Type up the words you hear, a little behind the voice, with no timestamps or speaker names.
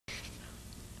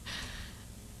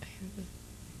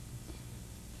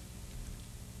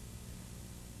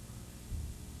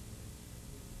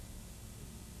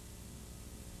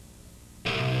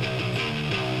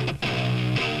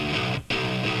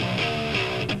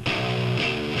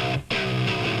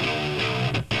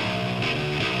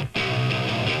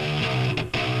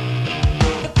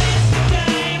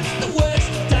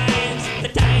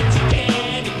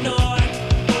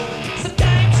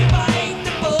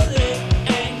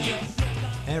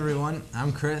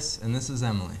I'm Chris, and this is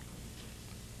Emily.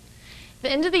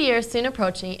 The end of the year is soon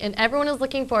approaching, and everyone is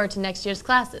looking forward to next year's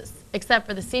classes, except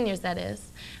for the seniors, that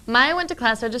is. Maya went to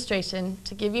class registration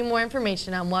to give you more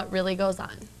information on what really goes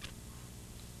on.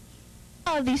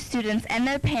 All of these students and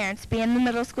their parents be in the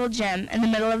middle school gym in the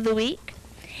middle of the week.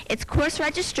 It's course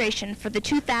registration for the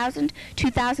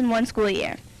 2000-2001 school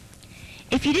year.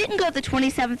 If you didn't go the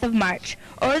 27th of March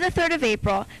or the 3rd of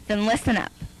April, then listen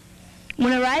up.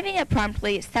 When arriving at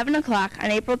promptly 7 o'clock on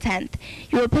April 10th,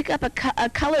 you will pick up a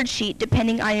colored sheet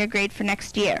depending on your grade for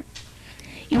next year.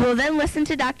 You will then listen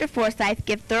to Dr. Forsyth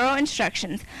give thorough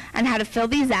instructions on how to fill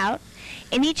these out,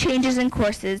 any changes in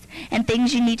courses, and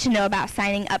things you need to know about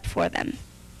signing up for them.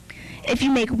 If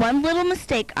you make one little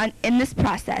mistake in this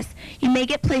process, you may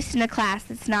get placed in a class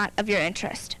that's not of your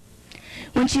interest.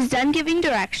 When she's done giving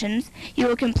directions, you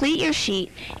will complete your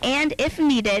sheet and, if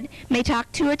needed, may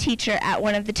talk to a teacher at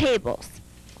one of the tables.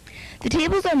 The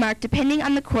tables are marked depending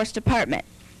on the course department.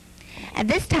 At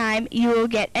this time, you will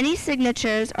get any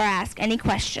signatures or ask any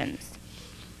questions.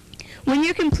 When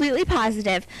you're completely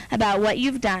positive about what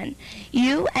you've done,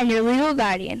 you and your legal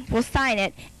guardian will sign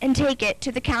it and take it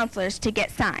to the counselors to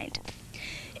get signed.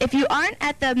 If you aren't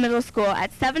at the middle school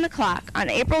at 7 o'clock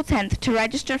on April 10th to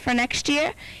register for next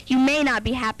year, you may not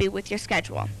be happy with your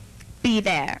schedule. Be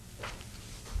there.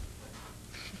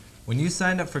 When you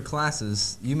signed up for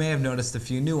classes, you may have noticed a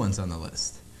few new ones on the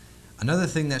list. Another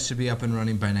thing that should be up and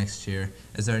running by next year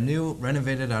is our new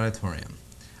renovated auditorium.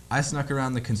 I snuck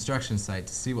around the construction site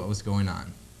to see what was going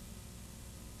on.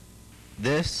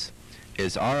 This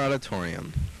is our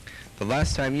auditorium. The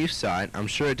last time you saw it, I'm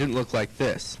sure it didn't look like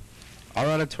this. Our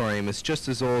auditorium is just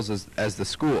as old as the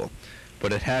school,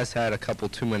 but it has had a couple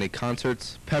too many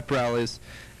concerts, pep rallies,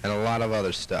 and a lot of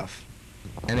other stuff.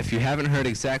 And if you haven't heard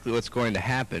exactly what's going to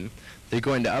happen, they're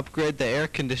going to upgrade the air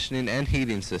conditioning and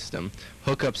heating system,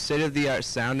 hook up state-of-the-art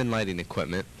sound and lighting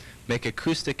equipment, make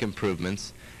acoustic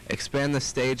improvements, expand the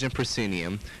stage and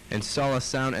proscenium, install a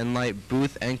sound and light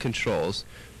booth and controls,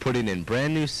 putting in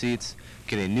brand new seats,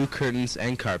 getting new curtains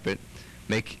and carpet,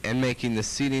 making the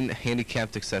seating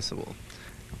handicapped accessible.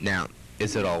 Now,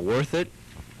 is it all worth it?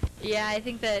 Yeah, I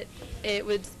think that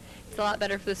it's a lot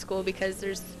better for the school because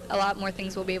there's a lot more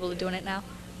things we'll be able to do in it now.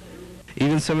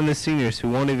 Even some of the seniors who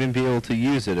won't even be able to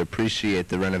use it appreciate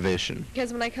the renovation.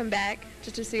 Because when I come back,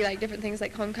 just to see like different things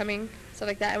like homecoming, stuff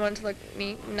like that, I want it to look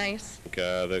neat and nice.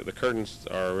 The curtains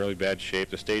are in really bad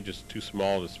shape. The stage is too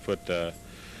small to put, you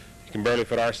can barely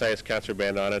put our size concert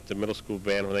band on it. The middle school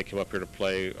band, when they come up here to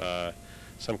play,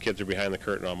 some kids are behind the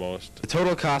curtain almost. The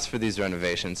total cost for these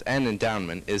renovations and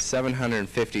endowment is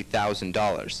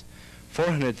 $750,000.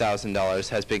 $400,000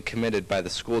 has been committed by the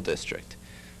school district.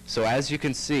 So as you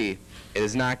can see, it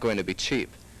is not going to be cheap.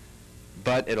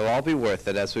 But it'll all be worth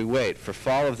it as we wait for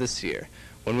fall of this year,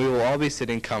 when we will all be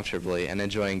sitting comfortably and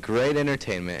enjoying great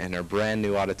entertainment in our brand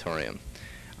new auditorium.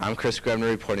 I'm Chris Grebner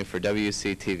reporting for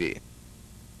Wctv.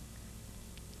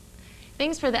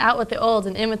 Thanks for the out with the old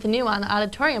and in with the new on the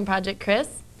auditorium project,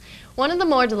 Chris. One of the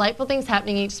more delightful things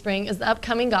happening each spring is the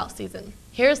upcoming golf season.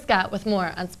 Here's Scott with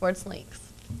more on Sports Links.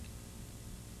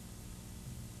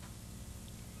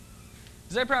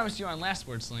 As I promised you on last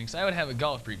Sports Links, I would have a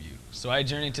golf preview, so I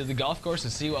journeyed to the golf course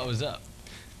to see what was up.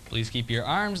 Please keep your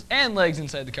arms and legs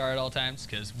inside the car at all times,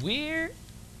 because we're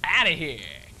out of here.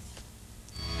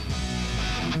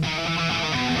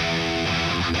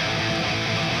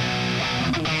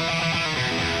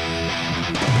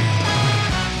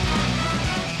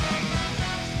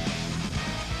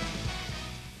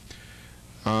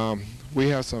 We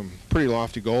have some pretty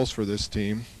lofty goals for this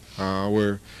team.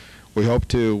 We hope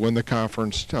to win the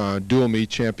conference dual meet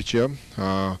championship.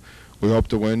 We hope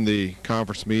to win the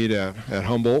conference meet at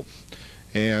Humboldt,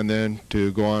 and then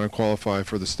to go on and qualify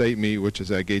for the state meet, which is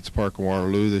at Gates Park in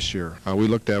Waterloo this year. We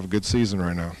look to have a good season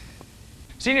right now.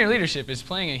 Senior leadership is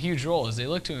playing a huge role as they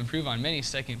look to improve on many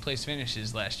second-place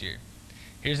finishes last year.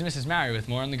 Here's Mrs. Mowry with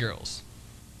more on the girls.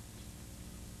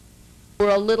 We're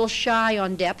a little shy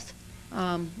on depth.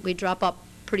 We drop up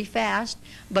pretty fast,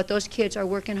 but those kids are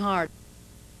working hard.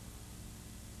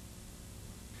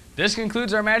 This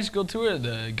concludes our magical tour of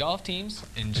the golf teams.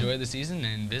 Enjoy the season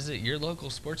and visit your local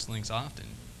Sports Links often.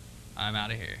 I'm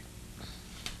out of here.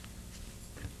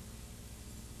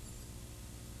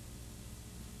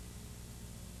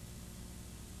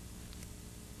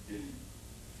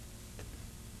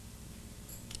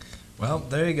 Well,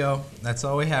 there you go. That's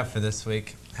all we have for this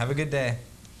week. Have a good day.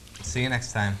 See you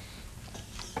next time.